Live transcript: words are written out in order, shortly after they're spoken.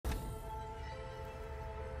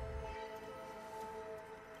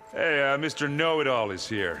Hey, Mr. Know-It-All is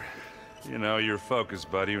here. You know, your focus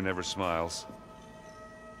buddy who never smiles.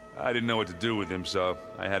 I didn't know what to do with him, so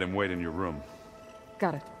I had him wait in your room.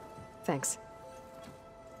 Got it. Thanks.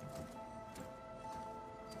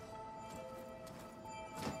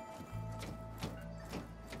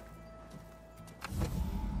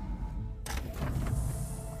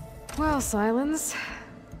 Well, Silence.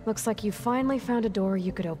 Looks like you finally found a door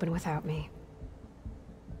you could open without me.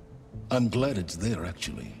 I'm glad it's there,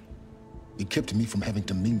 actually. It kept me from having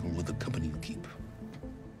to mingle with the company you keep.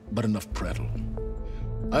 But enough prattle.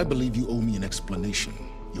 I believe you owe me an explanation.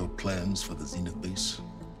 Your plans for the Zenith base?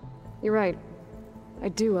 You're right. I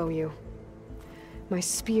do owe you. My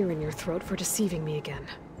spear in your throat for deceiving me again.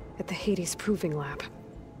 At the Hades Proving Lab.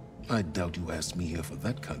 I doubt you asked me here for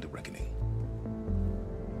that kind of reckoning.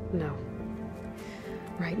 No.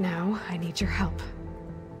 Right now, I need your help.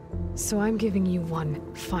 So I'm giving you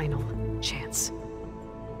one final chance.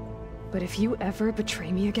 But if you ever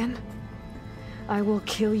betray me again, I will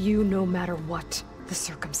kill you no matter what the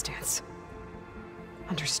circumstance.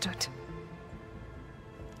 Understood?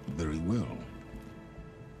 Very well.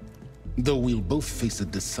 Though we'll both face a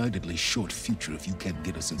decidedly short future if you can't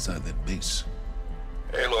get us inside that base.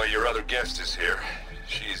 Aloy, your other guest is here.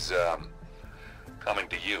 She's, coming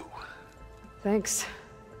to you. Thanks.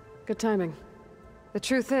 Good timing. The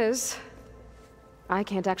truth is, I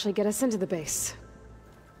can't actually get us into the base.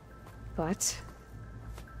 But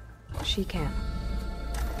she can.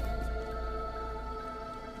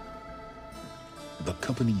 The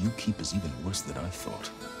company you keep is even worse than I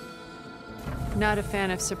thought. Not a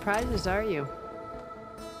fan of surprises, are you?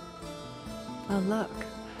 Oh, look.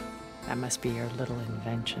 That must be your little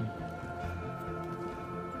invention.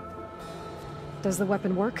 Does the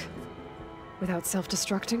weapon work? Without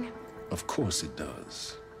self-destructing? Of course it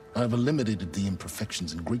does. I've eliminated the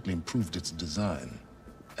imperfections and greatly improved its design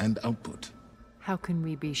and output. How can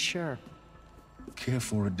we be sure? Care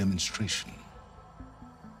for a demonstration?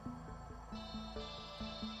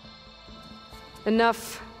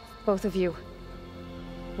 Enough, both of you.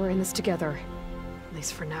 We're in this together, at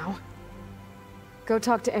least for now. Go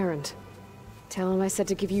talk to Erend. Tell him I said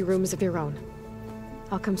to give you rooms of your own.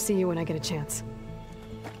 I'll come see you when I get a chance.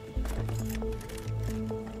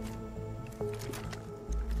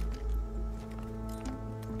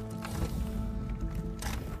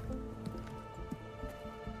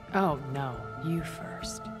 Oh, no. You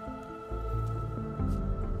first.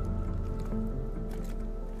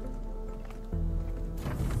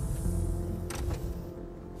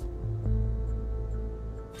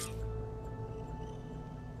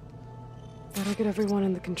 Better get everyone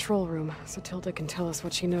in the control room, so Tilda can tell us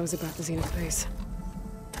what she knows about the Zenith base.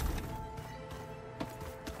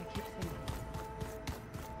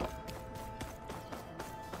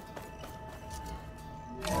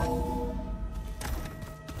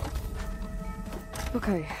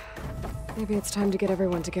 Okay. Maybe it's time to get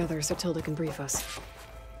everyone together so Tilda can brief us.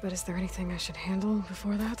 But is there anything I should handle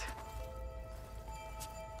before that?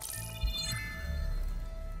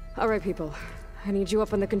 All right, people. I need you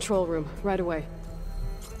up in the control room, right away.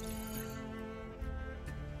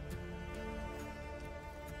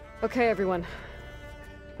 Okay, everyone.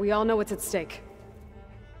 We all know what's at stake.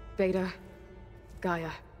 Beta, Gaia.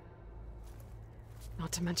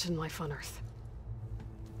 Not to mention life on Earth.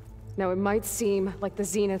 Now, it might seem like the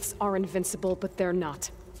Zeniths are invincible, but they're not.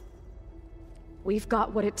 We've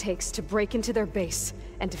got what it takes to break into their base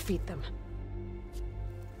and defeat them.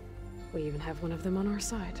 We even have one of them on our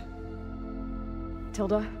side.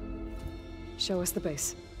 Tilda, show us the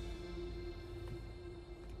base.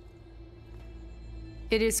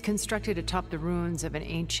 It is constructed atop the ruins of an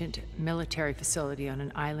ancient military facility on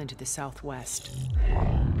an island to the southwest.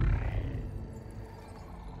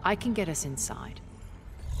 I can get us inside.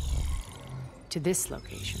 To this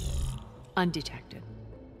location, undetected.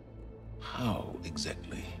 How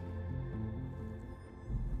exactly?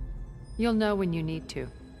 You'll know when you need to.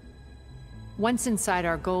 Once inside,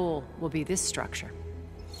 our goal will be this structure.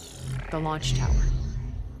 The launch tower.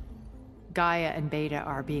 Gaia and Beta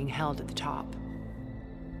are being held at the top.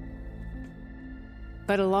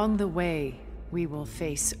 But along the way, we will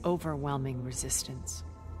face overwhelming resistance.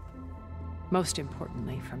 Most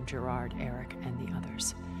importantly from Gerard, Eric, and the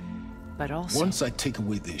others. But also... Once I take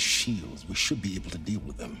away their shields, we should be able to deal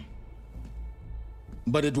with them.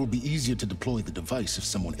 But it will be easier to deploy the device if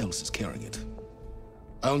someone else is carrying it.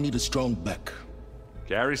 I'll need a strong back.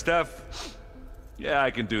 Carry stuff? Yeah,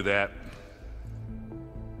 I can do that.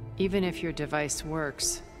 Even if your device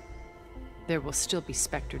works, there will still be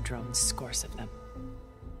Spectre drones, scores of them.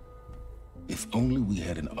 If only we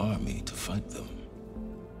had an army to fight them.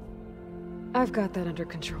 I've got that under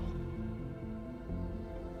control.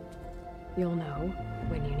 You'll know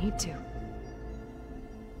when you need to.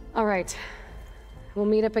 All right. We'll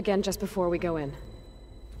meet up again just before we go in.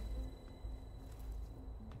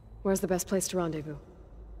 Where's the best place to rendezvous?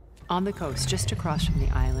 On the coast, just across from the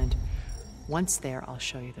island. Once there, I'll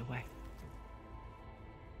show you the way.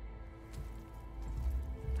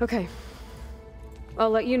 Okay. I'll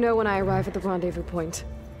let you know when I arrive at the rendezvous point.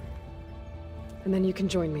 And then you can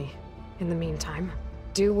join me. In the meantime,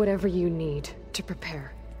 do whatever you need to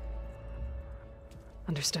prepare.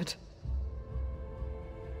 Understood?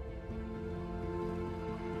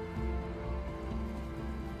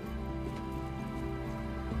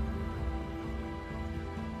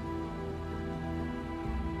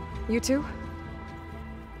 You two?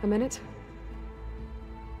 A minute?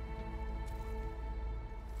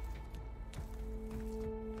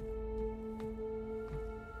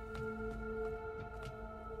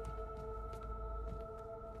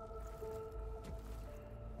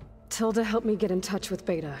 Tilda helped me get in touch with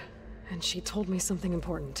Beta, and she told me something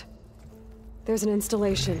important. There's an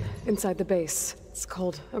installation inside the base. It's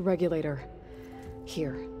called a regulator.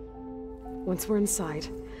 Here. Once we're inside,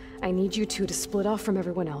 I need you two to split off from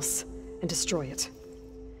everyone else and destroy it.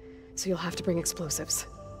 So you'll have to bring explosives.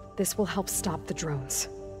 This will help stop the drones.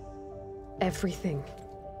 Everything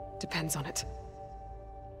depends on it.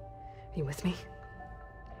 Are you with me?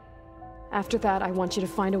 After that, I want you to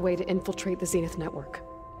find a way to infiltrate the Zenith network.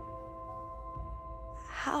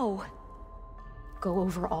 How? Go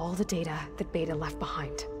over all the data that Beta left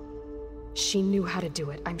behind. She knew how to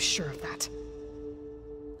do it, I'm sure of that.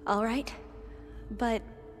 All right. But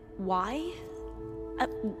why?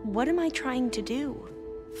 What am I trying to do?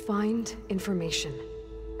 Find information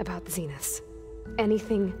about the Zeniths.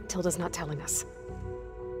 Anything Tilda's not telling us.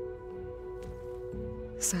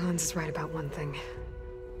 Silence is right about one thing.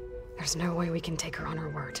 There's no way we can take her on her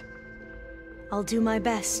word. I'll do my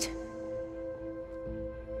best.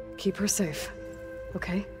 Keep her safe,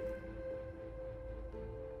 okay?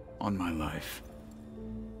 On my life.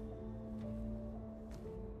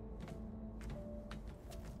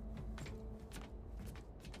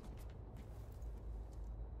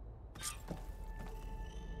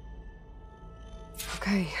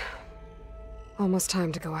 Okay. Almost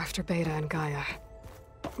time to go after Beta and Gaia.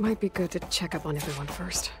 Might be good to check up on everyone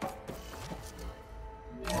first.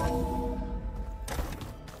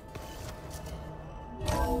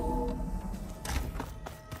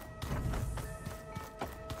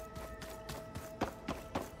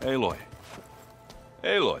 Aloy.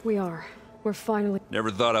 Aloy. We're finally... Never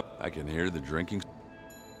thought up. I can hear the drinking.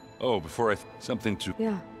 Oh, before something to...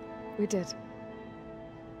 Yeah, we did.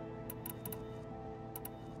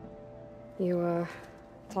 You,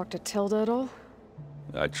 talked to Tilda at all?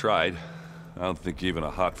 I tried. I don't think even a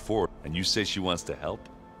hot four. And you say she wants to help?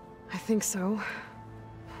 I think so.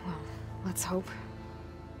 Well, let's hope.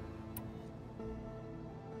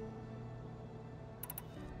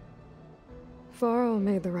 Varl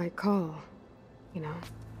made the right call. You know,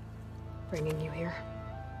 bringing you here.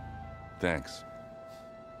 Thanks.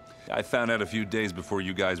 I found out a few days before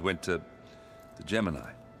you guys went to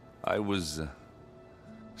Gemini. I was...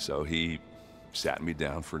 So he sat me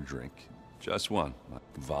down for a drink. Just one.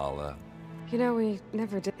 Vala. You know, we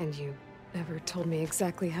never did, and you never told me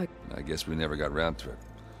exactly how... I guess we never got around to it.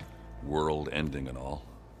 World ending and all.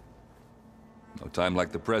 No time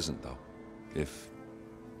like the present, though. If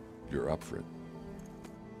you're up for it.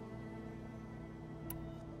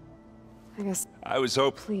 I guess... I was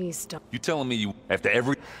hoping... Please don't... You telling me you... After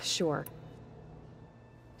every... Sure.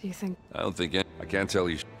 Do you think... I don't think... I can't tell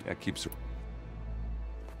you... That keeps her...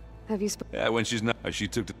 Have you Yeah, when she's not... She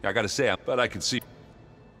took... I gotta say, but I can see...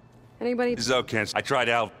 Anybody... Zotac. I tried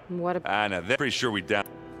out... What a... I know. They're pretty sure we down...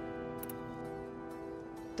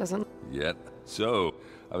 Doesn't... Yet. So...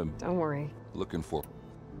 I've been... Don't worry. Looking for...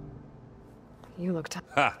 You look tough.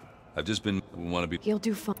 Ha! I've just been... Want to be... He'll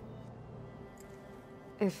do fine.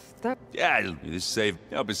 If that... Yeah, this save...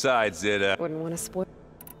 No, besides it, Wouldn't want to spoil...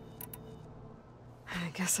 I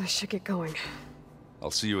guess I should get going.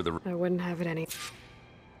 I'll see you at the... I wouldn't have it any...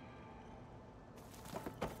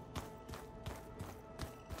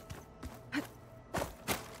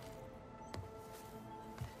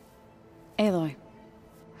 Aloy,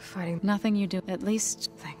 Fighting... nothing you do, at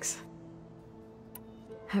least... Thanks.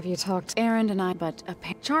 Have you talked... Aaron and I, but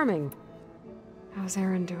Charming. How's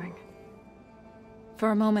Aaron doing? for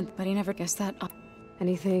a moment, but he never guessed that.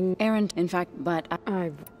 Anything... Aaron, in fact, but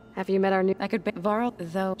Have you met our new... I could be Varl,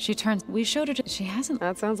 though she turns... We showed her to... She hasn't...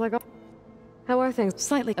 That sounds like a... How are things?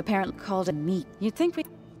 Slightly, apparently called it me. You'd think we...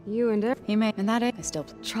 You and Aaron... He may... And that I still...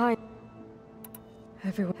 Try...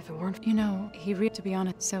 If it weren't... You know, to be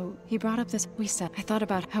honest, so he brought up this. We said, I thought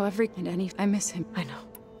about how I miss him. I know.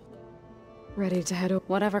 Ready to head over...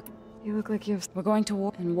 Whatever. You look like you've... We're going to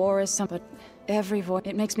war, and war is but every voice,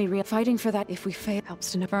 it makes me real. Fighting for that, if we fail,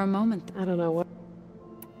 helps to know for a moment. I don't know what...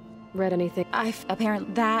 Read anything.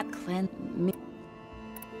 Apparently, that cleansed me.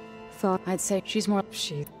 Thought... I'd say she's more...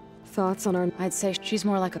 Thoughts on our... I'd say she's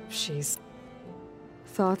more like a...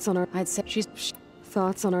 Thoughts on our... I'd say she's...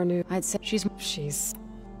 Thoughts on our new... I'd say she's...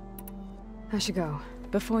 I should go.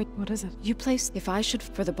 Before... What is it? You place... If I should...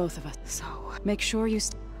 For the both of us. So... Make sure you...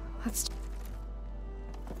 Let's...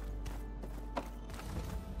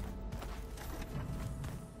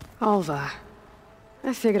 Alva.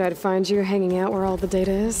 I figured I'd find you hanging out where all the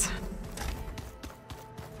data is.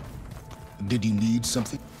 Did you need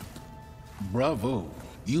something? Bravo.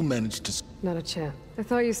 You managed to... Not a chance. I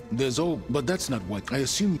thought you... There's all... But that's not why. I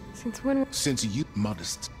assume... Since when... Since you...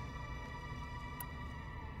 Modest.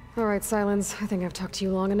 Alright, Silence. I think I've talked to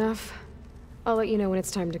you long enough. I'll let you know when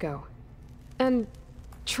it's time to go. And...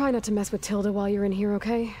 try not to mess with Tilda while you're in here,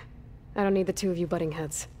 okay? I don't need the two of you butting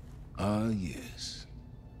heads. Ah, yes.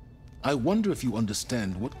 I wonder if you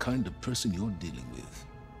understand what kind of person you're dealing with.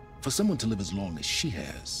 For someone to live as long as she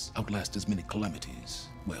has, outlast as many calamities,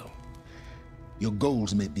 well, your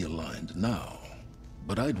goals may be aligned now,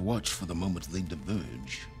 but I'd watch for the moment they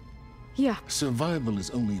diverge. Yeah. Survival is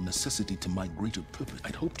only a necessity to my greater purpose.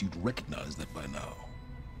 I'd hoped you'd recognize that by now.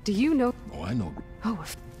 Do you know... Oh, I know. Oh,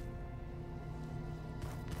 if...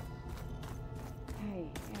 Hey,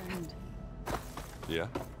 Aaron. Yeah?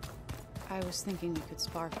 I was thinking we could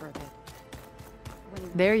spar for a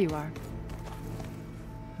bit. There you are.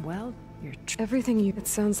 Well, you're Everything you... It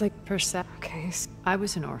sounds like... Okay. I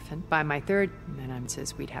was an orphan. By my third, and I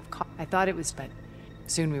says we'd have I thought it was, but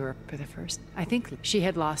soon we were for the first. I think she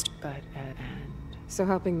had lost, but, and... So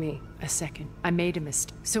helping me. A second. I made a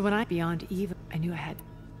mistake. So when beyond even, I knew I had...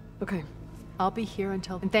 Okay. I'll be here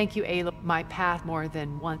until... And thank you, Ayla. My path more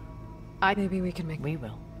than one. Maybe we can make... We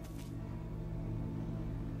will.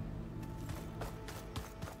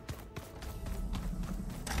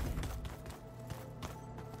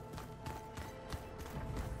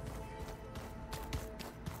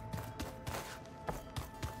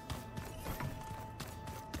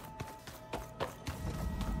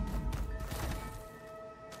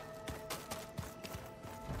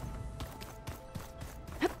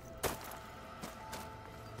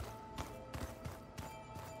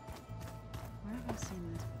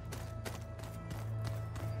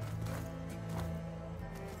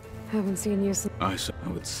 Haven't seen you since... I saw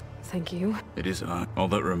it's... Thank you. It is all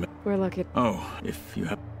that remains. We're lucky. Oh, if you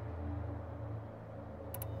have...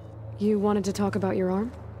 You wanted to talk about your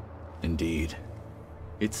arm? Indeed.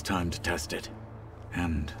 It's time to test it.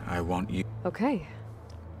 And I want you... Okay.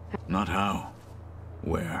 Not how.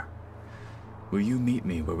 Where. Will you meet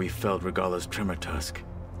me where we felled Regala's tremor tusk?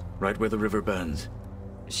 Right where the river bends?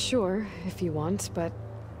 Sure, if you want, but...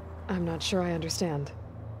 I'm not sure I understand.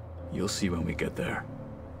 You'll see when we get there.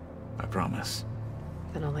 I promise.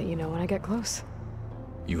 Then I'll let you know when I get close.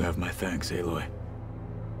 You have my thanks, Aloy.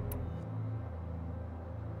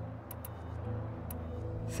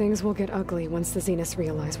 Things will get ugly once the Zeniths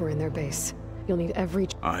realize we're in their base. You'll need every...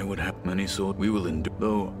 I would have many souls. We will endure,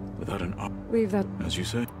 though, without an arm. Leave that... As you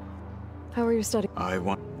say. How are you studying? I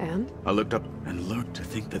want... And? I looked up and learned to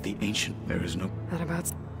think that the ancient... There is no... That about...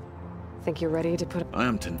 Think you're ready to put... I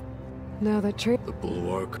am to... Now that The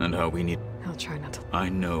bulwark and how we need... I'll try not to... I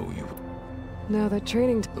know you... Now that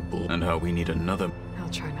training... The bull and how we need another... I'll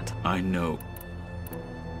try not to... I know.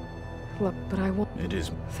 Look, but I won't... It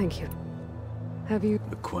is... Thank you. Have you...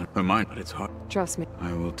 The Quen... Her mind, but it's hard. Trust me.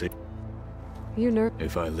 I will take... You nerve...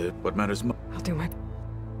 If I live, what matters most? I'll do my...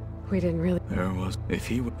 We didn't really... There was... If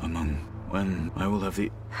he were among... When I will have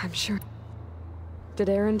the... I'm sure... Did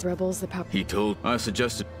Aaron's rebels the power... He told... I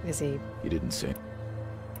suggested... Is he... He didn't say...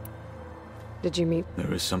 Did you meet...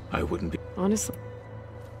 There is some... I wouldn't be... Honestly?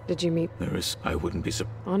 Did you meet... There is... I wouldn't be...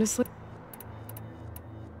 Honestly?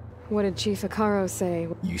 What did Chief Akaro say?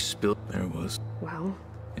 You spilled... There was... Well...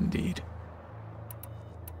 Indeed.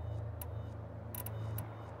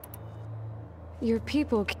 Your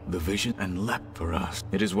people... The vision and leapt for us.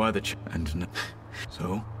 It is why the and...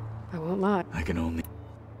 So? I won't lie. I can only...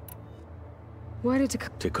 Why did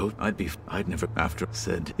Takot... I'd never... After...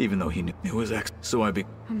 Said... Even though he knew... It was X... So I be...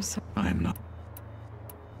 I'm sorry. I am not...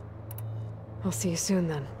 I'll see you soon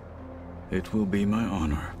then. It will be my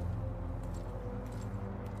honor.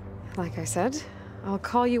 Like I said, I'll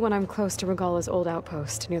call you when I'm close to Regala's old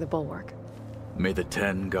outpost near the bulwark. May the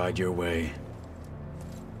 10 guide your way.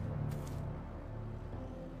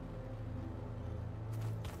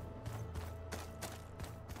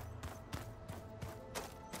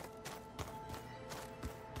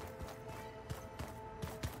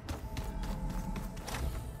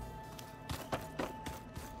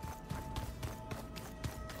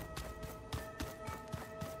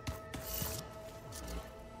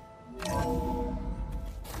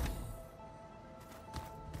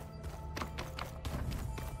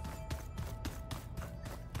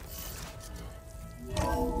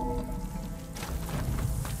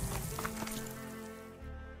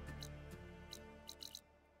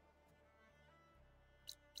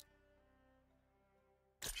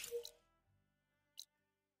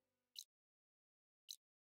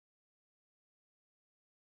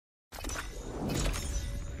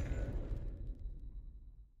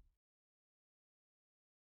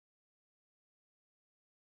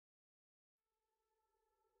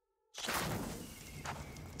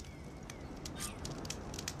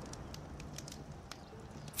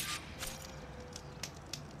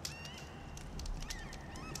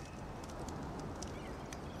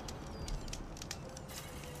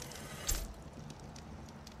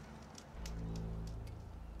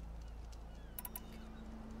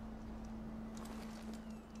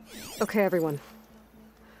 Okay, everyone.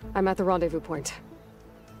 I'm at the rendezvous point.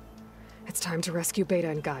 It's time to rescue Beta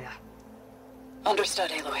and Gaia. Understood,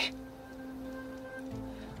 Aloy.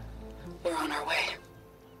 We're on our way.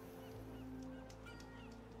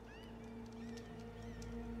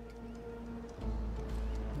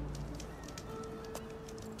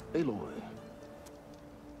 Aloy,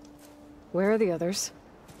 Where are the others?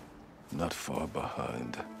 not far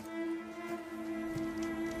behind.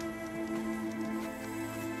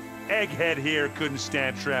 Egghead here couldn't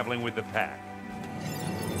stand traveling with the pack.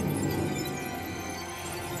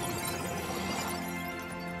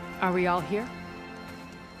 Are we all here?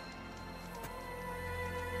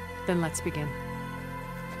 Then let's begin.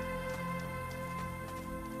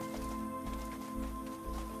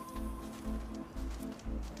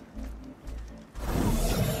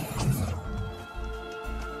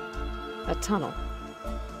 A tunnel.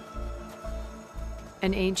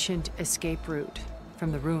 An ancient escape route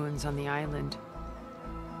from the ruins on the island.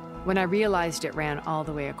 When I realized it ran all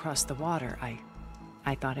the way across the water,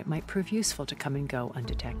 I thought it might prove useful to come and go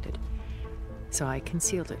undetected. So I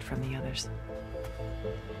concealed it from the others.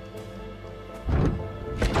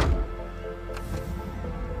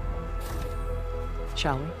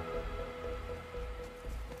 Shall we?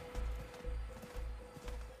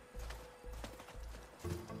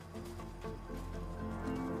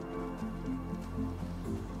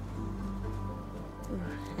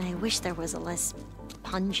 I wish there was a less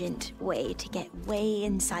pungent way to get way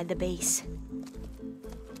inside the base.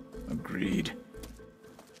 Agreed.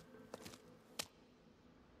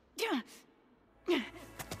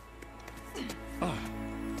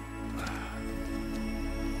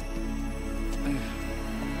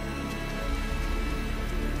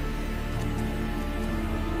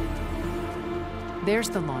 There's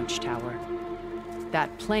the launch tower.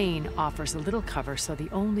 That plane offers a little cover, so the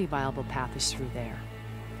only viable path is through there.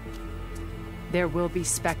 There will be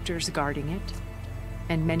Spectres guarding it,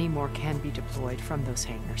 and many more can be deployed from those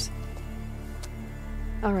hangars.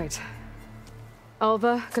 All right.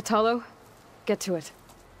 Alva, Catalo, get to it.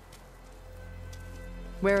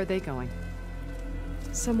 Where are they going?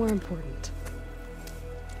 Somewhere important.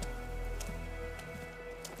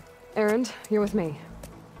 Erend, you're with me.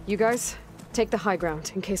 You guys, take the high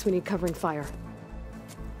ground in case we need covering fire.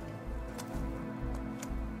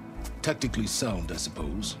 Tactically sound, I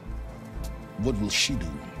suppose. What will she do?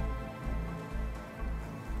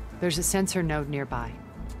 There's a sensor node nearby.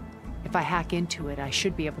 If I hack into it, I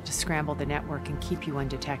should be able to scramble the network and keep you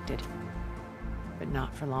undetected. But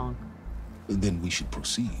not for long. Then we should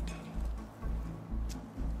proceed.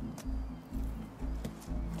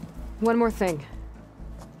 One more thing.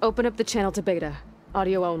 Open up the channel to Beta.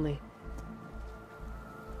 Audio only.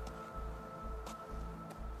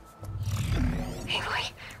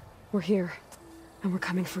 Aloy. We're here, and we're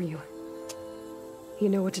coming for you. You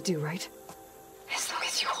know what to do, right? As long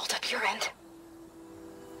as you hold up your end.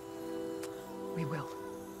 We will.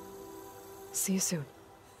 See you soon.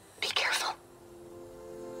 Be careful.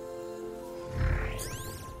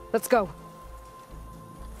 Let's go.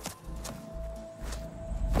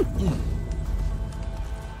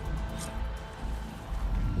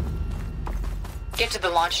 Get to the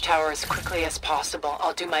launch tower as quickly as possible.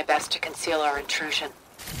 I'll do my best to conceal our intrusion.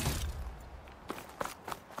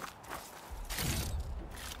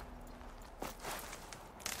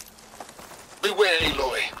 Beware,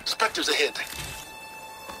 Aloy. Spectres ahead.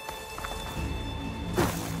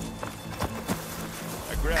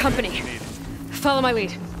 Company. Follow my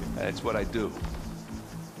lead. That's what I do.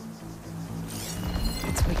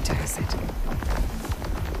 It's weak to acid.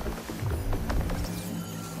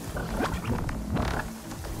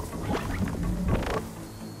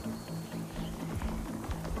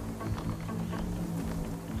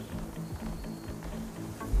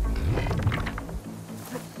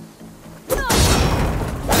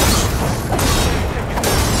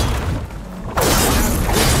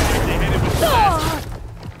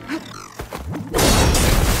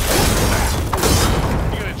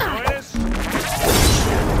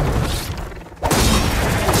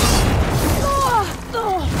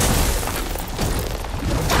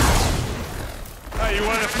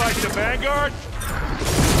 Vanguard?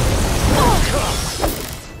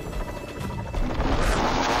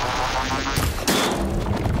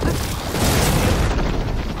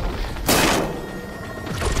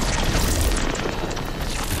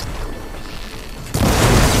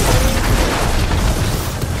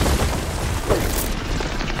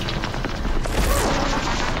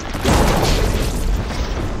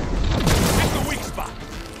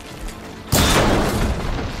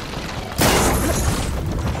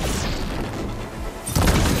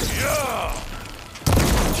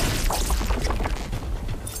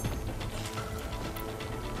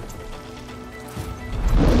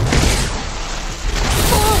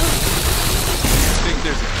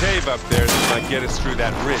 get us through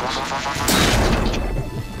that ridge.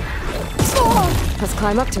 Let's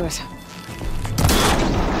climb up to it.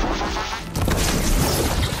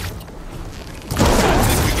 I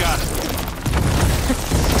think we got it.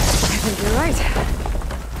 I think you're right.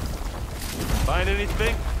 Find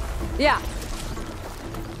anything? Yeah.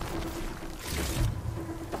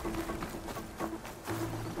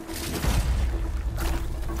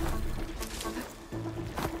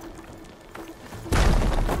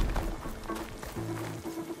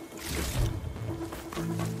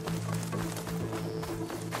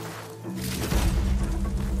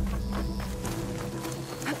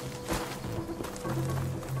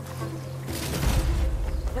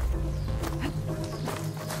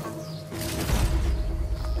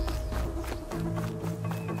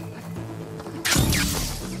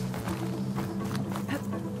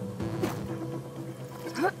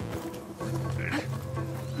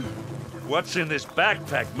 What's in this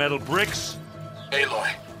backpack, metal bricks? Aloy,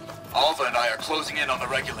 Alva and I are closing in on the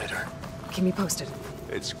regulator. Keep me posted.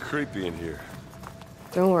 It's creepy in here.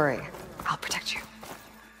 Don't worry. I'll protect you.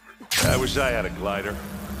 I wish I had a glider.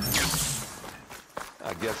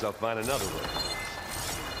 I guess I'll find another one.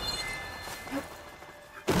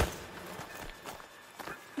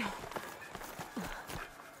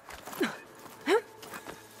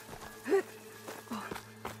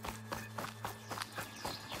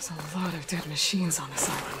 There's a lot of dead machines on this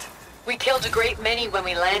island. We killed a great many when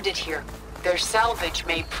we landed here. Their salvage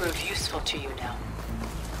may prove useful to you now.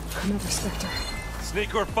 Another Spectre.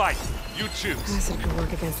 Sneak or fight, you choose. I said it could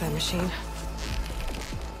work against that machine.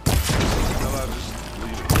 Well, I'll just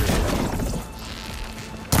leave it here.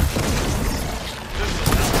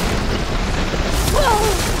 Whoa!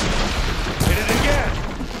 Hit it again!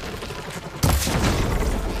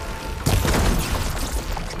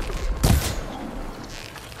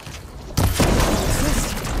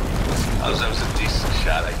 Oh, that was a decent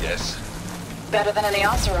shot, I guess. Better than any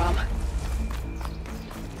Oseram.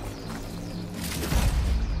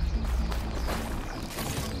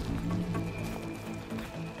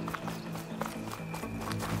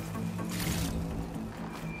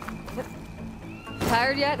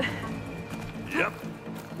 Tired yet? Yep.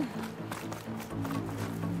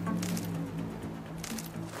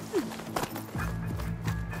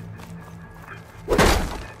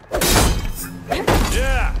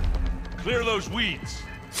 Yeah! Clear those weeds.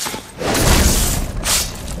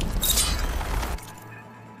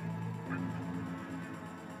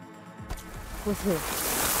 With me.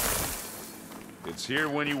 It's here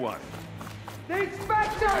when you want it. These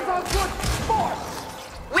Spectres are good sport!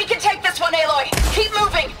 We can take this one, Aloy! Keep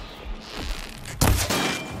moving!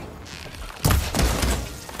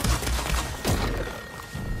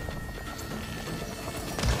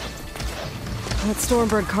 That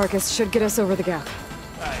Stormbird carcass should get us over the gap.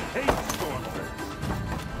 I hate stormbirds.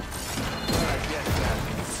 I get that.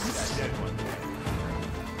 That dead one.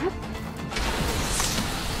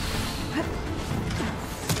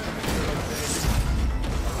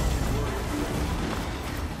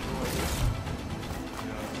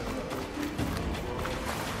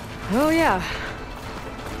 Oh yeah.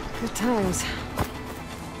 Good times.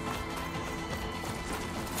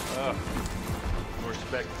 More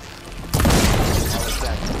specters.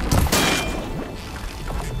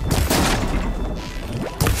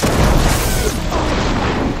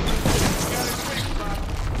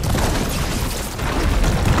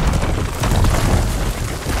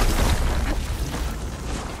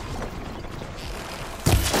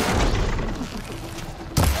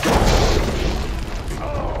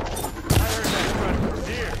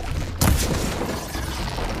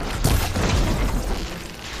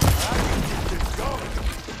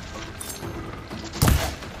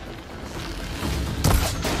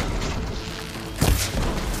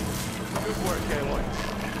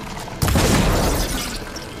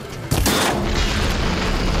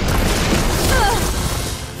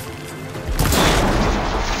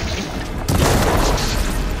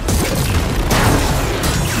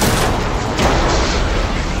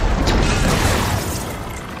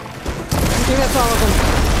 That's all of them.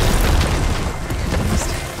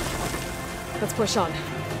 Let's push on.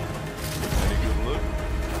 Any good loot?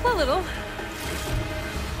 A little.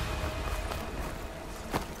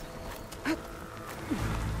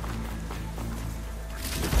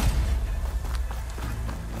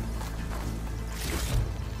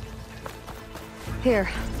 Here,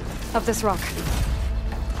 up this rock.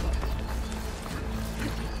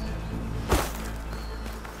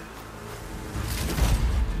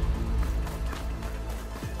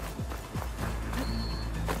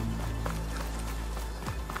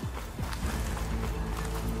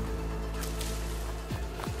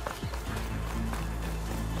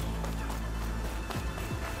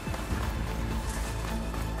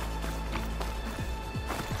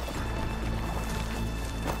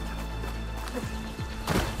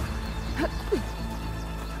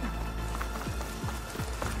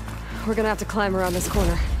 we're gonna have to climb around this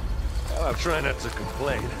corner. I'll try not to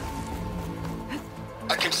complain.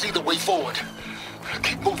 I can see the way forward.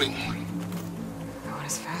 Keep moving. Going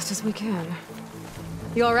as fast as we can.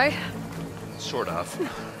 You all right? Sort of.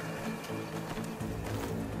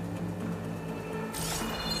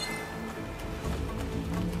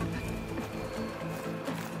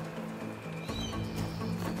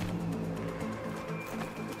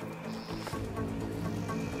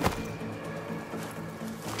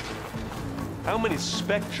 How many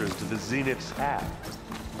Spectres do the Zeniths have?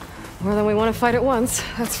 More than we want to fight at once,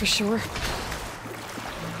 that's for sure.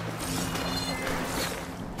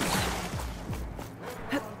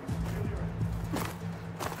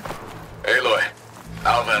 Aloy,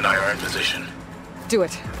 Alva and I are in position. Do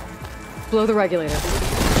it. Blow the regulator.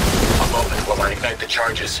 A moment while I ignite the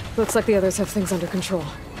charges. Looks like the others have things under control.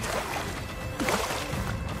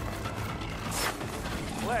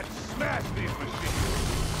 Let's smash these machines!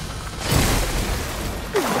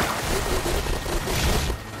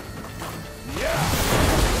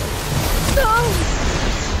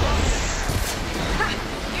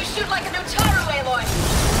 You shoot like a Notaru, Aloy!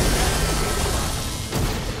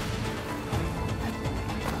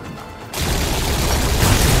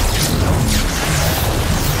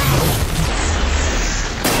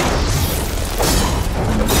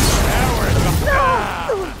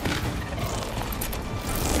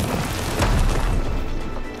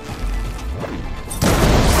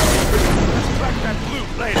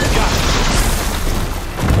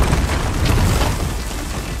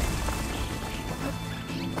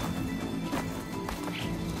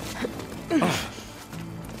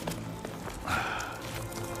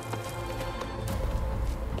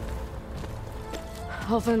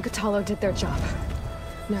 Alva and Katalo did their job.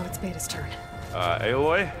 Now it's Beta's turn.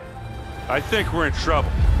 Aloy? I think we're in trouble.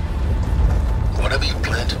 Whatever you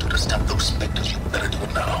plan to do to stop those Spectres, you better do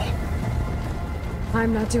it now.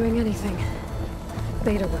 I'm not doing anything.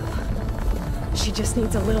 Beta will. She just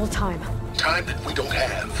needs a little time. Time that we don't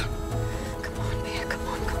have. Come on, Beta, come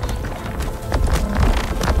on, come on, come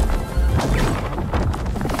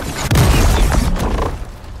on.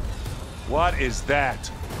 What is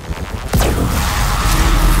that?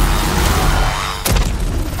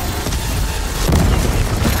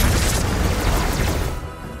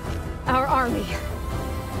 Our army.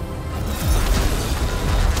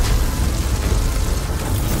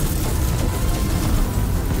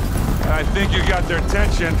 I think you got their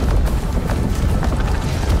attention.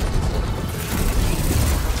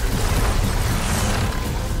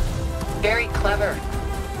 Very clever.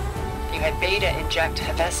 You had Beta inject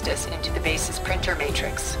Hephaestus into the base's printer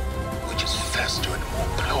matrix. Which is faster and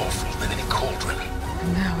more powerful than any cauldron.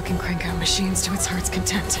 And now it can crank out machines to its heart's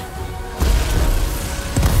content.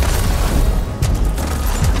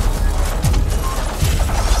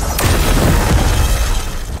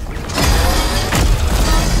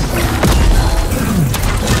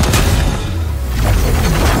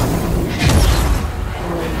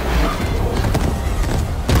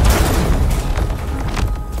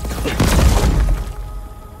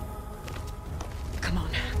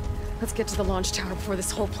 Let's get to the launch tower before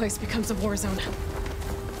this whole place becomes a war zone.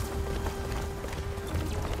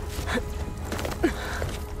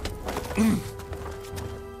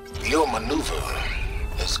 Your maneuver,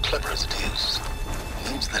 as clever as it is,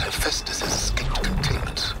 means that Hephaestus has escaped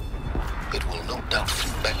containment. It will no doubt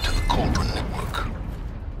flee back to the Cauldron network.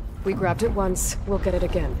 We grabbed it once, we'll get it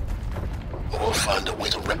again. Or find a way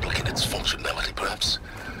to replicate its functionality, perhaps,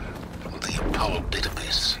 with the Apollo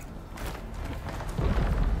database.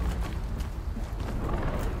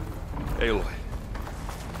 Aloy,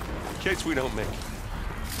 in case we don't make it,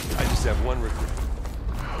 I just have one regret.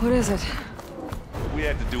 What is it? We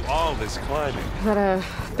had to do all this climbing. That a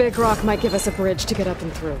big rock might give us a bridge to get up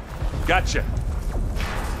and through. Gotcha.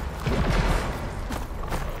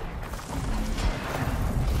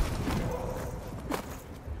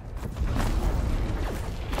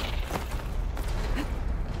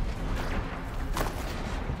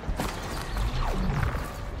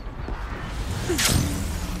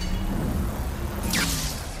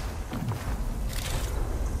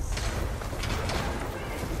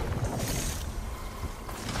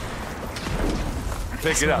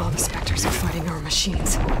 Pick it up. All the Spectres are fighting our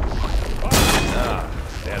machines. Ah,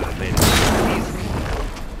 that made it easy.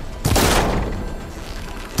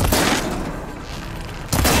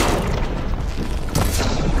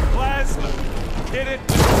 Plasma! Hit it!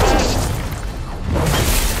 Plasma!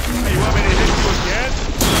 Hey, you want me to hit you again?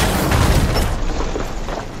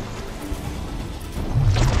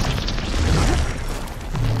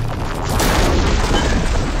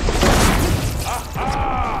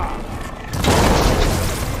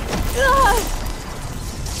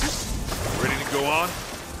 Go on.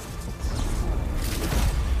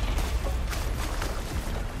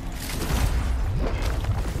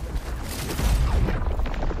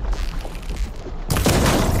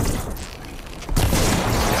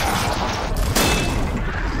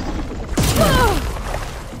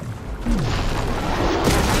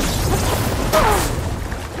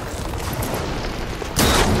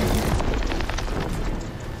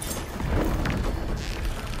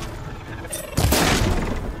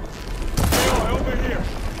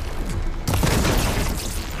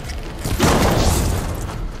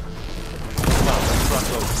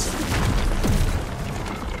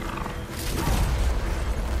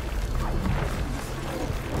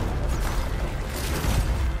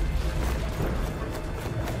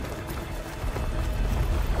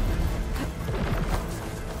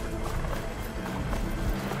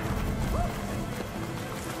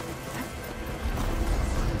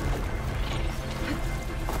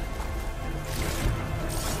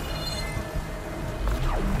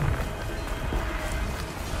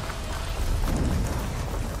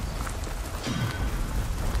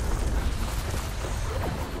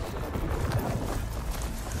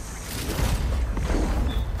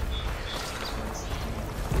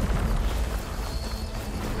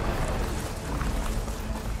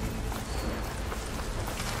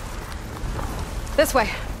 This way.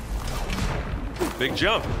 Big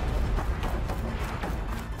jump.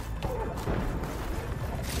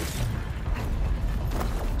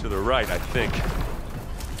 To the right, I think.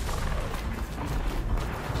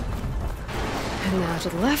 And now to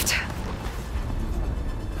the left.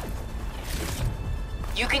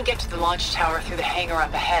 You can get to the launch tower through the hangar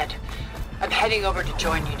up ahead. I'm heading over to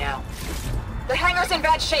join you now. The hangar's in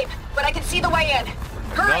bad shape, but I can see the way in.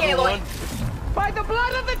 Hurry, Another Aloy! one. By the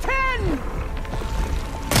blood of the Ten!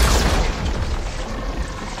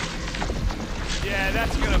 Yeah,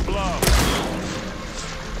 that's gonna blow.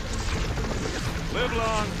 Live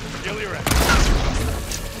long, kill your ex.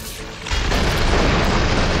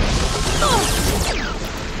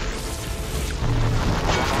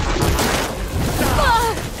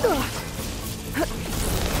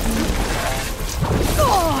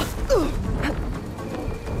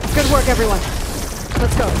 Good work, everyone.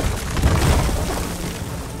 Let's go.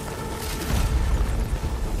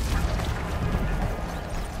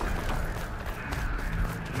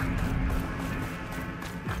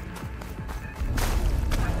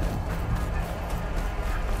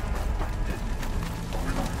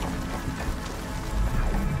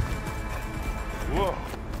 Whoa.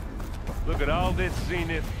 Look at all this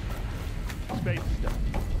zenith space stuff.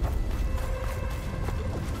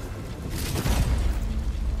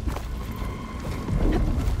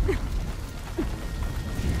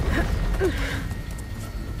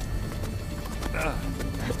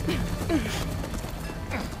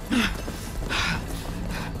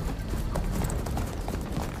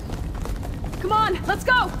 Come on, let's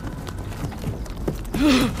go!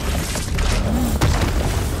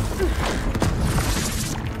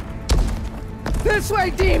 This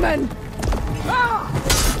way, demon! Ah!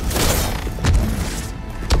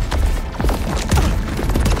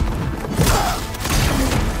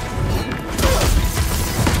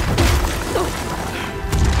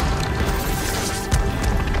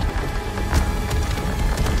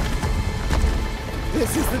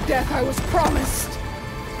 This is the death I was promised.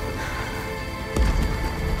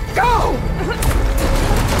 Go!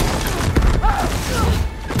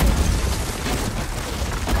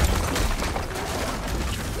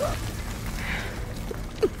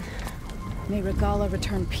 May Regala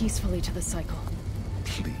return peacefully to the cycle.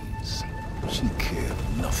 Please. She cared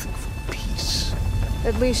nothing for peace.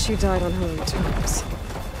 At least she died on her own terms.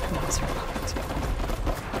 That was her fault.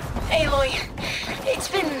 Aloy, it's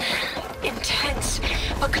been intense,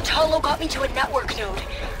 but Catalo got me to a network node.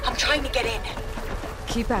 I'm trying to get in.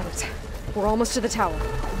 Keep at it. We're almost to the tower.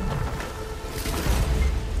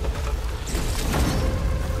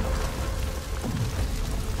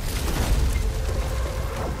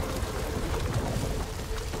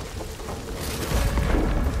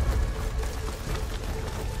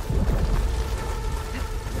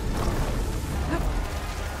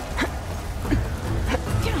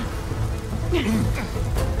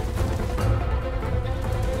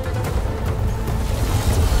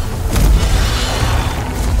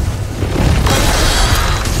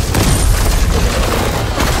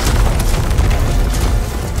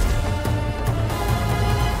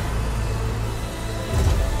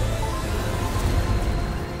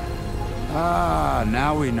 Ah,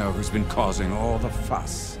 now we know who's been causing all the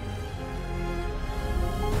fuss.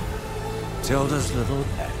 Tilda's little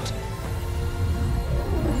pet.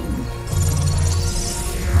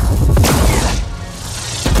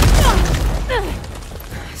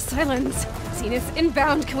 Silence! Zenith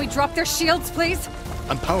inbound, can we drop their shields, please?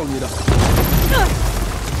 I'm powering it up.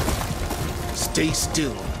 Stay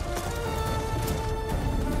still.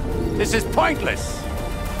 This is pointless!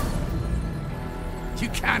 You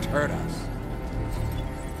can't hurt us.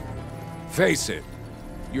 Face it,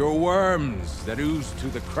 you're worms that ooze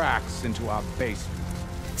through the cracks into our basement.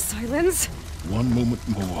 Silence? One moment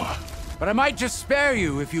more. But I might just spare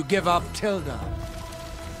you if you give up Tilda.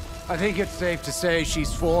 I think it's safe to say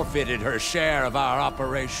she's forfeited her share of our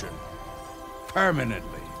operation.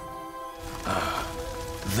 Permanently.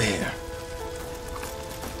 There.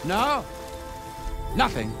 No?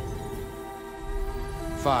 Nothing?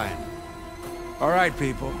 Fine. All right,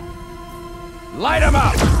 people. Light 'em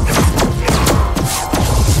up!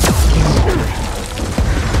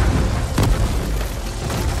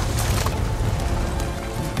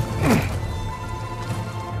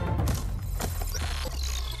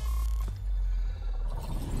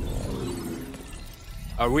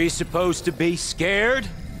 Are we supposed to be scared?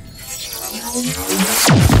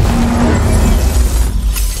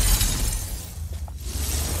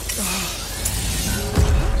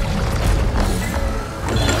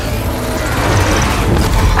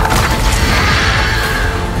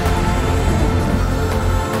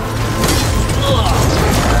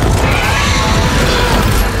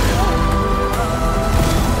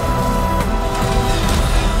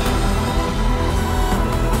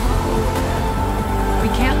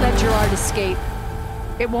 Escape.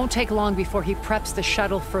 It won't take long before he preps the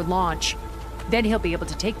shuttle for launch. Then he'll be able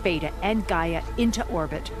to take Beta and Gaia into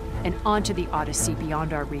orbit and onto the Odyssey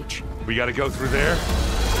beyond our reach. We gotta go through there?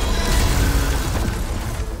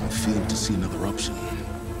 I failed to see another option.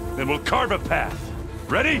 Then we'll carve a path.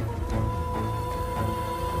 Ready?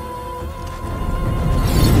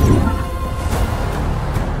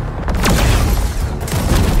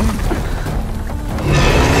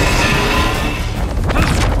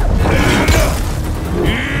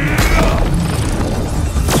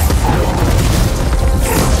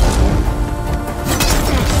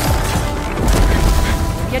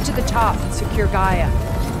 Get to the top and secure Gaia.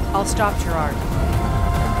 I'll stop Gerard.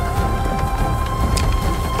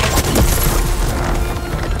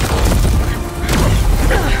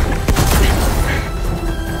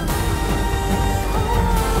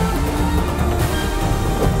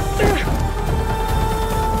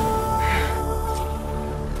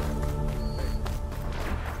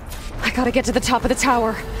 I gotta get to the top of the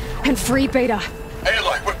tower and free Beta.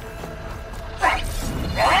 Aloy, what?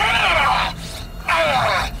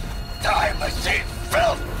 Time machine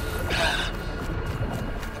filth!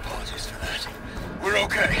 Apologies for that. We're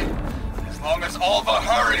okay. As long as Alva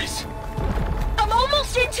hurries. I'm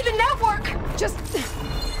almost into the network! Just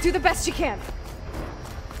do the best you can.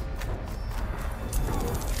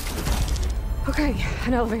 Okay,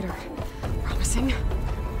 an elevator. Promising.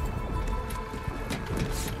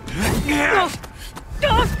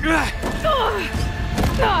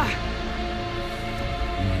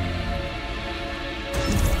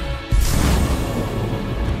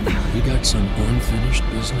 You got some unfinished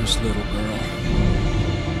business, little girl.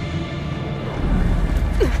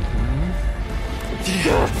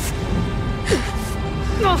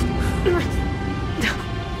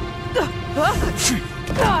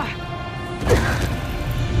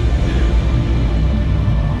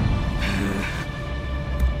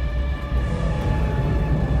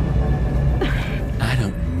 I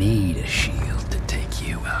don't need a shield to take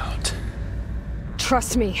you out.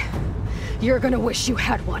 Trust me, you're gonna wish you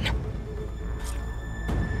had one.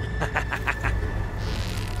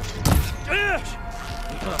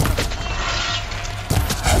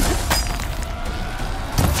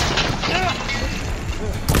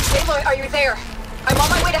 Aloy, are you there? I'm on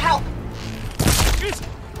my way to help.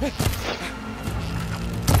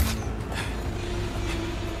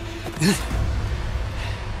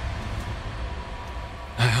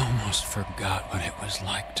 I almost forgot what it was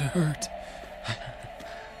like to hurt.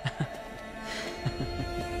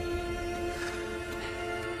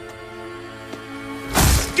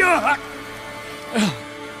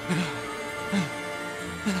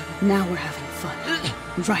 Now we're having fun,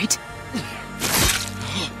 right?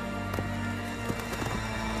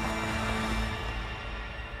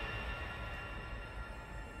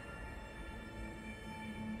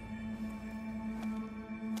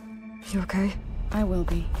 You okay? I will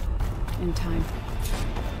be. In time.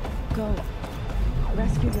 Go.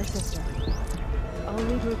 Rescue your sister. I'll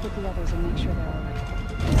regroup with the others and make sure they're all right.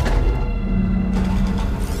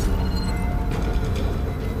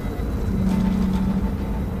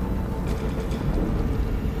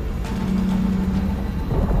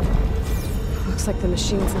 Looks like the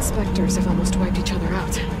machine's inspectors have almost wiped each other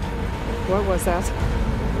out. What was that?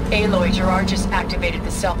 Aloy, Gerard just activated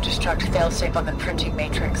the self-destruct failsafe on the printing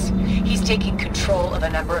matrix. He's taking control of a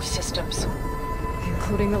number of systems.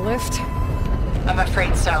 Including the lift? I'm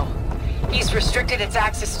afraid so. He's restricted its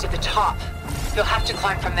access to the top. You'll have to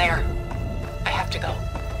climb from there. I have to go.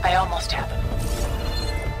 I almost have him.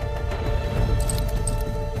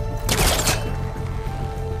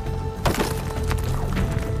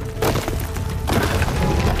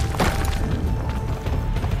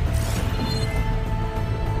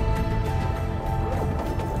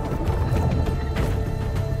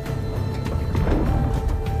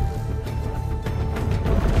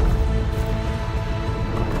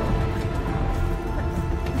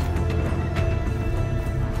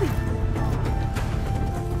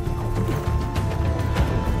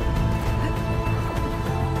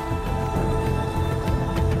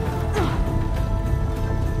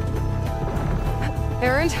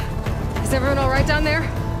 Is everyone all right down there?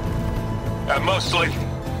 Mostly.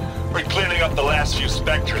 We're cleaning up the last few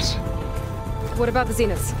specters. What about the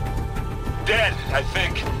Zeniths? Dead, I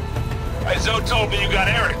think. Zoe told me you got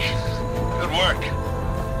Eric. Good work.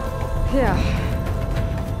 Yeah.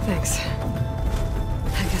 Thanks.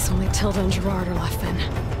 I guess only Tilda and Gerard are left then.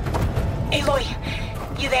 Aloy,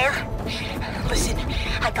 you there? Listen,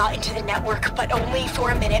 I got into the network, but only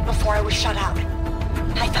for a minute before I was shut out.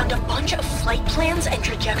 I found a bunch of flight plans and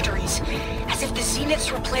trajectories, as if the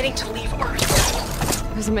Zeniths were planning to leave Earth.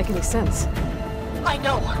 Doesn't make any sense. I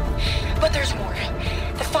know, but there's more.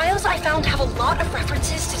 The files I found have a lot of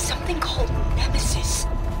references to something called Nemesis.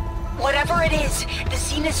 Whatever it is, the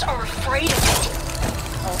Zeniths are afraid of it.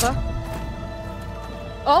 Alva?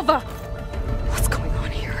 Alva! What's going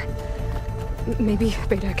on here? Maybe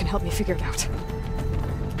Beta can help me figure it out.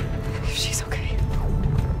 If she's okay.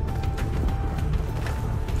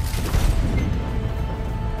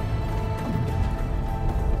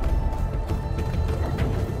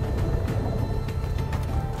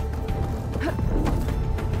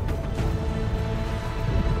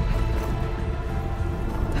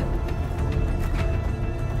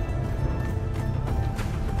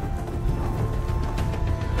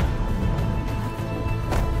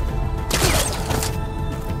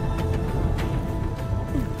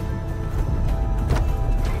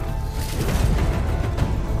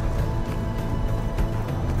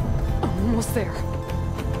 There.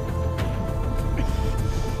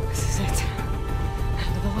 This is it.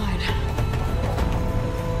 End of the line.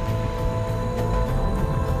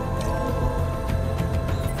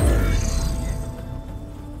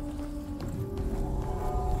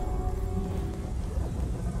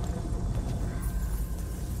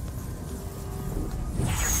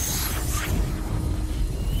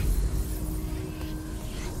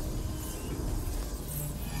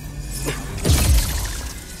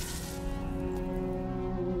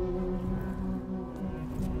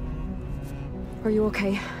 Are you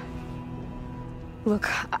okay? Look,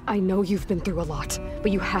 I know you've been through a lot,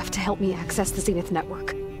 but you have to help me access the Zenith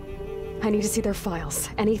network. I need to see their files,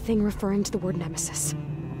 anything referring to the word Nemesis.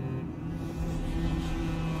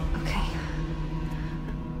 Okay.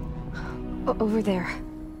 Over there.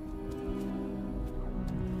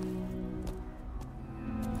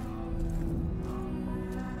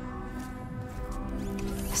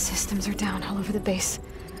 The systems are down all over the base.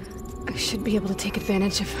 I should be able to take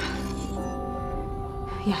advantage of...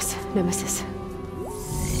 Yes, Nemesis.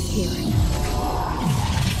 Here.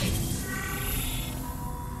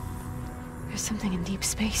 There's something in deep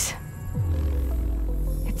space.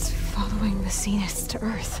 It's following the Zeniths to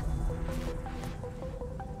Earth.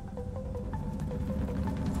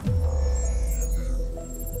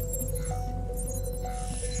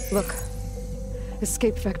 Look.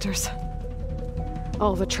 Escape vectors.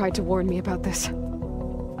 Alva tried to warn me about this.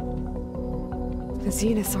 The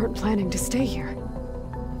Zeniths aren't planning to stay here.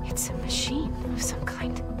 It's a machine of some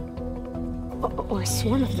kind. Or a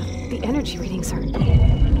swarm of them. The energy readings are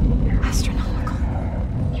astronomical.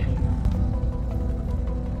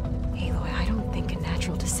 Aloy, I don't think a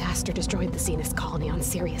natural disaster destroyed the Zenith colony on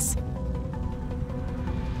Sirius.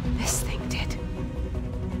 This thing did.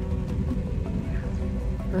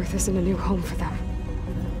 Earth isn't a new home for them.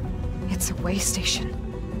 It's a way station.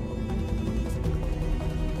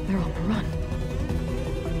 They're on the run.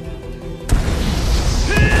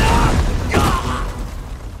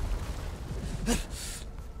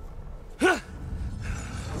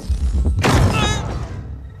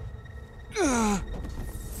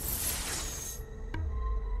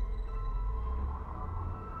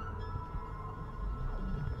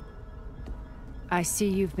 I see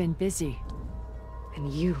you've been busy.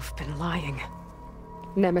 And you've been lying.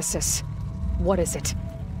 Nemesis, what is it?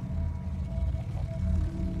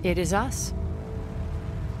 It is us.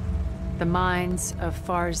 The minds of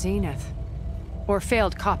Far Zenith. Or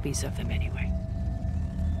failed copies of them, anyway.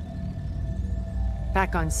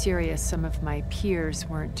 Back on Sirius, some of my peers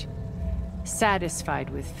weren't satisfied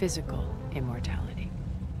with physical immortality.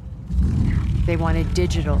 They wanted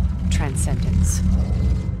digital transcendence.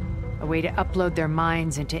 A way to upload their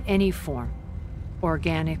minds into any form,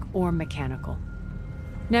 organic or mechanical.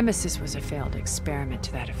 Nemesis was a failed experiment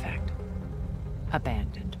to that effect.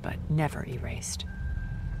 Abandoned, but never erased.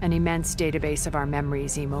 An immense database of our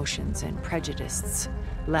memories, emotions, and prejudices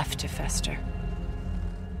left to fester.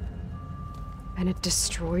 And it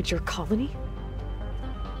destroyed your colony?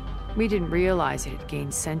 We didn't realize it had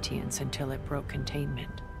gained sentience until it broke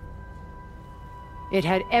containment. It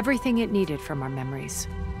had everything it needed from our memories.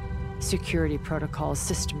 Security protocols,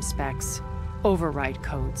 system specs, override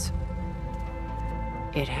codes.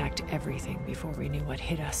 It hacked everything before we knew what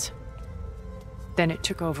hit us. Then it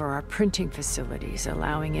took over our printing facilities,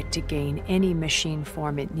 allowing it to gain any machine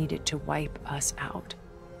form it needed to wipe us out.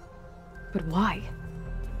 But why?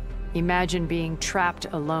 Imagine being trapped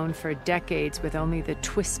alone for decades with only the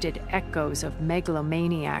twisted echoes of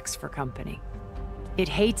megalomaniacs for company. It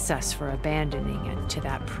hates us for abandoning it to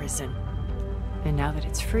that prison. And now that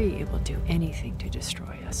it's free, it will do anything to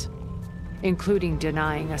destroy us, including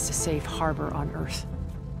denying us a safe harbor on Earth.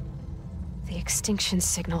 The extinction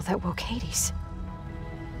signal that woke Hades.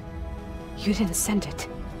 You didn't send it.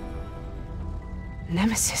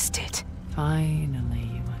 Nemesis did. Finally,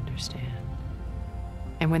 you understand.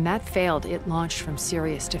 And when that failed, it launched from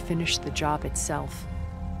Sirius to finish the job itself.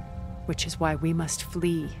 Which is why we must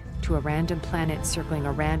flee to a random planet circling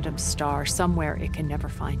a random star somewhere it can never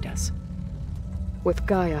find us. With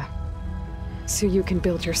Gaia. So you can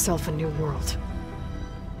build yourself a new world.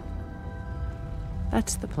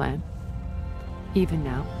 That's the plan. Even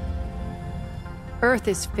now. Earth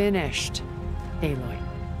is finished, Aloy.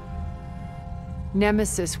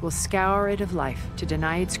 Nemesis will scour it of life to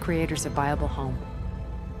deny its creators a viable home.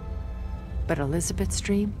 But Elizabeth's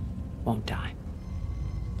dream won't die.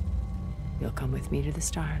 You'll come with me to the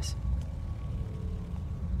stars.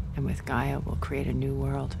 And with Gaia, we'll create a new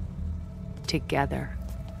world. Together.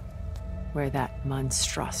 Where that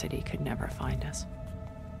monstrosity could never find us.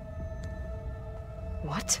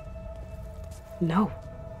 What? No.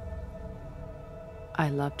 I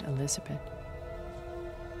loved Elizabeth.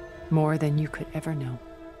 More than you could ever know.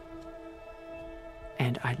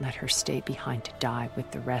 And I let her stay behind to die with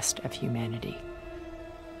the rest of humanity.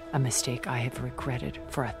 A mistake I have regretted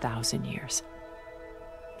for 1,000 years.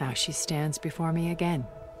 Now she stands before me again.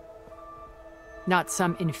 Not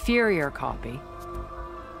some inferior copy,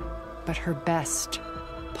 but her best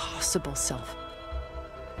possible self.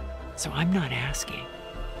 So I'm not asking.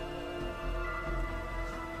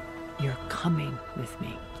 You're coming with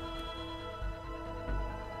me.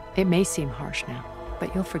 It may seem harsh now,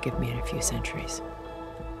 but you'll forgive me in a few centuries.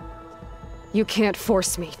 You can't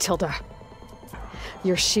force me, Tilda.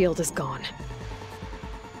 Your shield is gone.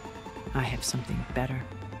 I have something better.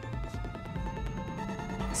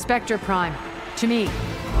 Spectre Prime, to me.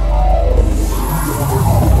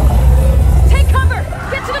 Take cover!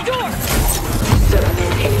 Get to the door!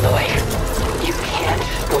 Submit, Aloy. You can't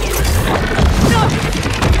win. No!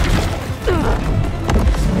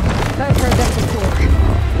 I've heard that before.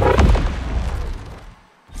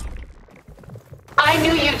 I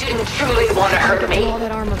knew you didn't truly want to hurt me. All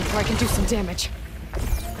that armor before I can do some damage.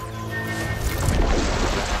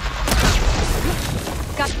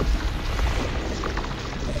 Got...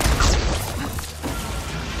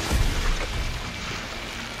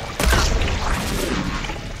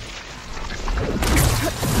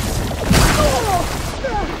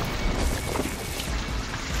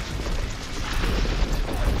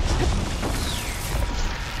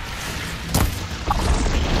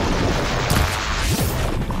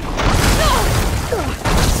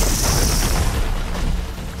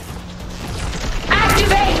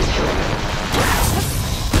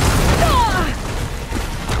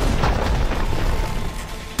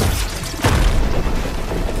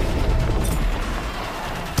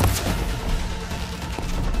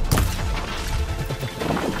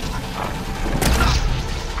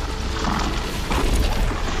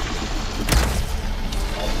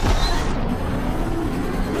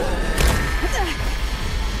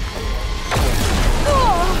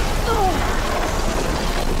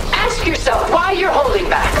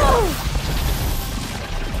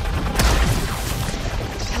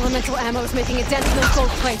 Elemental ammo is making a dent in those gold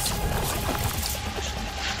plates.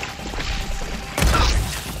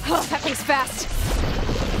 Oh, that thing's fast.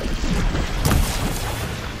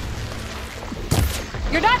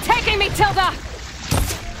 You're not taking me, Tilda!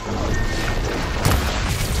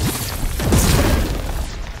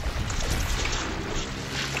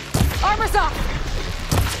 us up!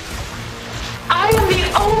 I am the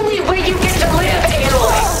only way you get to live,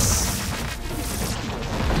 Aloy!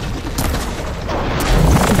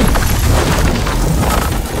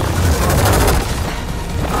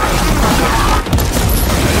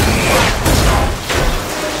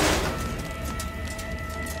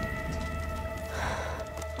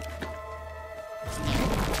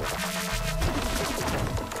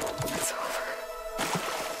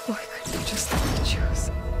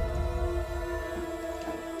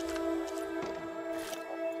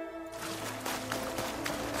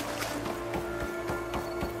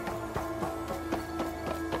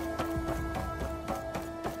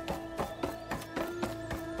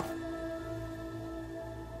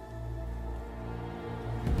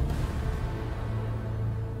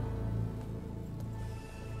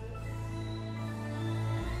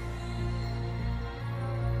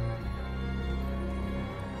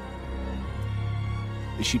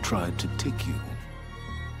 She tried to take you.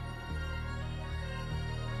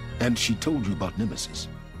 And she told you about Nemesis.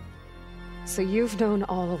 So you've known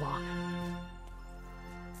all along.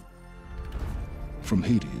 From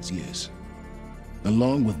Hades, yes.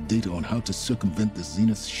 Along with data on how to circumvent the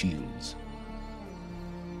Zenith's shields.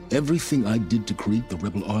 Everything I did to create the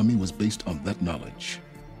Rebel Army was based on that knowledge.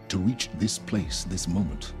 To reach this place, this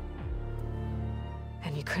moment.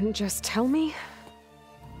 And you couldn't just tell me?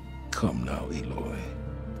 Come now, Aloy.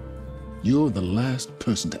 You're the last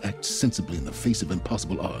person to act sensibly in the face of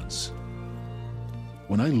impossible odds.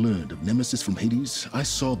 When I learned of Nemesis from Hades, I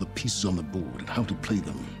saw the pieces on the board and how to play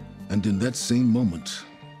them. And in that same moment,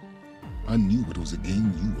 I knew it was a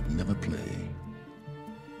game you would never play.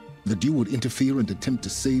 That you would interfere and attempt to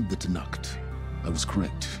save the Tenakth. I was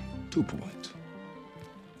correct, to a point.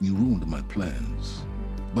 You ruined my plans,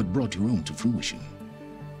 but brought your own to fruition.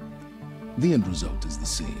 The end result is the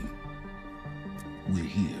same. We're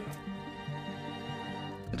here.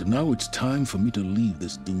 And now it's time for me to leave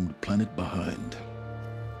this doomed planet behind.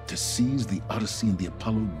 To seize the Odyssey and the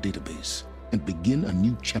Apollo database, and begin a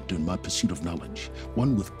new chapter in my pursuit of knowledge,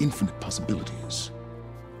 one with infinite possibilities.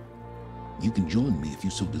 You can join me if you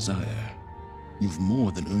so desire. You've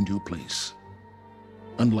more than earned your place.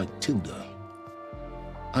 Unlike Tilda,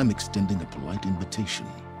 I'm extending a polite invitation.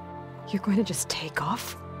 You're going to just take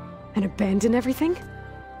off? And abandon everything?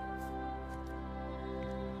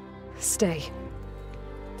 Stay.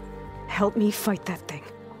 Help me fight that thing.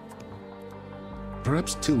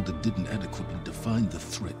 Perhaps Tilda didn't adequately define the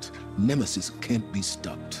threat. Nemesis can't be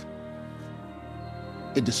stopped.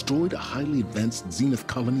 It destroyed a highly advanced Zenith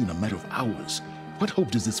colony in a matter of hours. What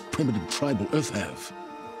hope does this primitive tribal Earth have?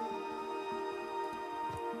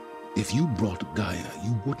 If you brought Gaia,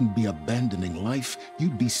 you wouldn't be abandoning life,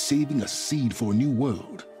 you'd be saving a seed for a new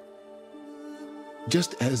world.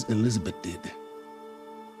 Just as Elizabeth did.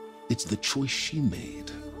 It's the choice she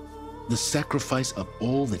made. The sacrifice of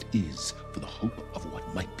all that is for the hope of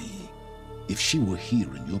what might be. If she were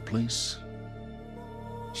here in your place,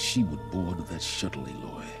 she would board that shuttle,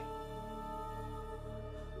 Aloy.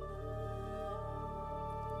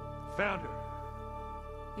 Found her.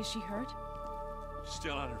 Is she hurt?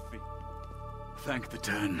 Still on her feet. Thank the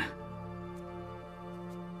 10.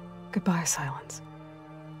 Goodbye, Silence.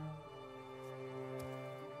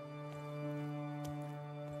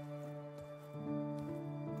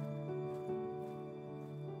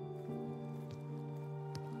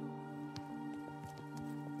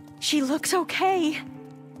 She looks okay.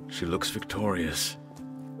 She looks victorious.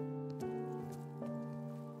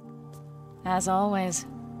 As always.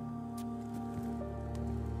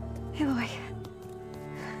 Aloy.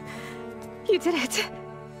 You did it.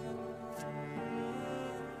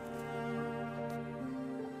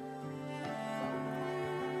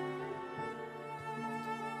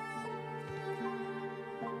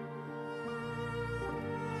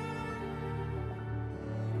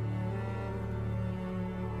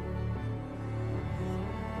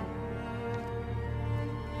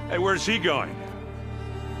 Hey, where's he going?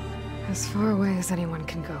 As far away as anyone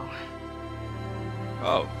can go.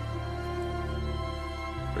 Oh.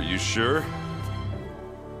 Are you sure?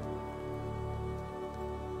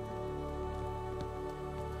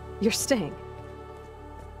 You're staying.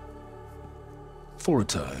 For a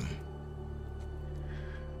time.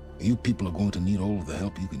 You people are going to need all of the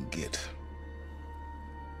help you can get.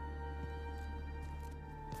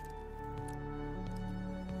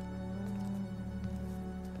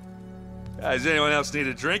 Does anyone else need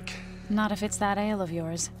a drink? Not if it's that ale of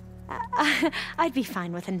yours. I'd be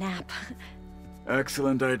fine with a nap.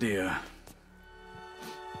 Excellent idea.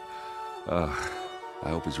 I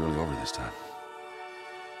hope it's really over this time.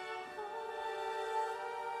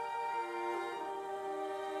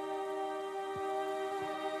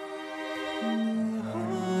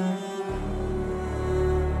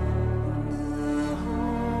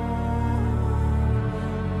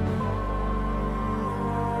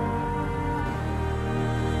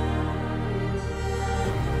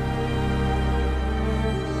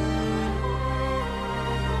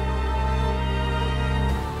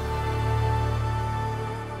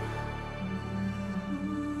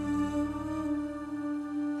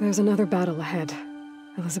 There's another battle ahead,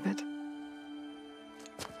 Elizabeth.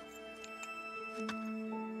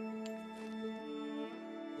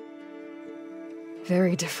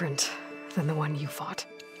 Very different than the one you fought.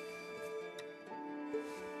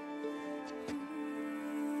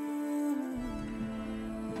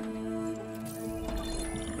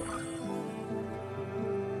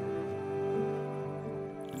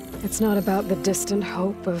 It's not about the distant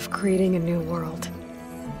hope of creating a new world.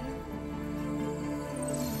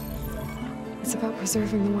 It's about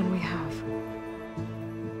preserving the one we have.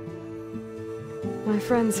 My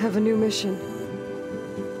friends have a new mission.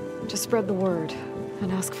 To spread the word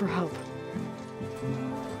and ask for help.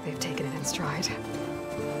 They've taken it in stride.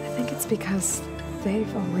 I think it's because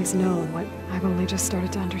they've always known what I've only just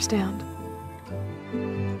started to understand.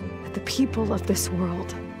 That the people of this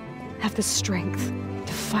world have the strength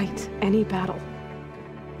to fight any battle.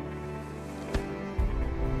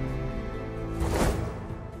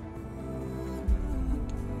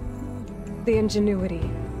 The ingenuity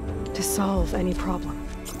to solve any problem.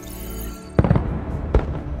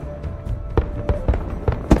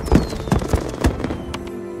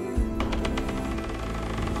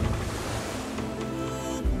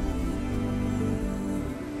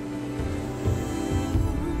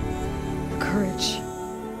 Courage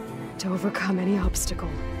to overcome any obstacle.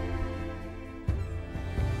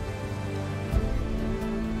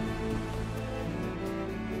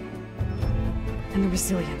 And the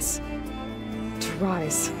resilience to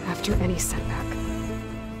rise after any setback.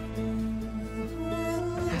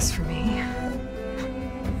 As for me,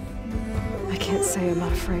 I can't say I'm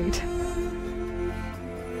not afraid.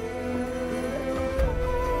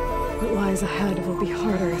 What lies ahead will be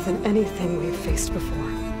harder than anything we've faced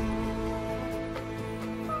before.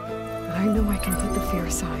 But I know I can put the fear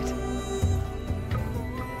aside.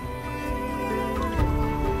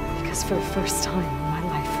 Because for the first time in my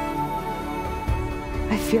life,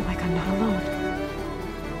 I feel like I'm not alone.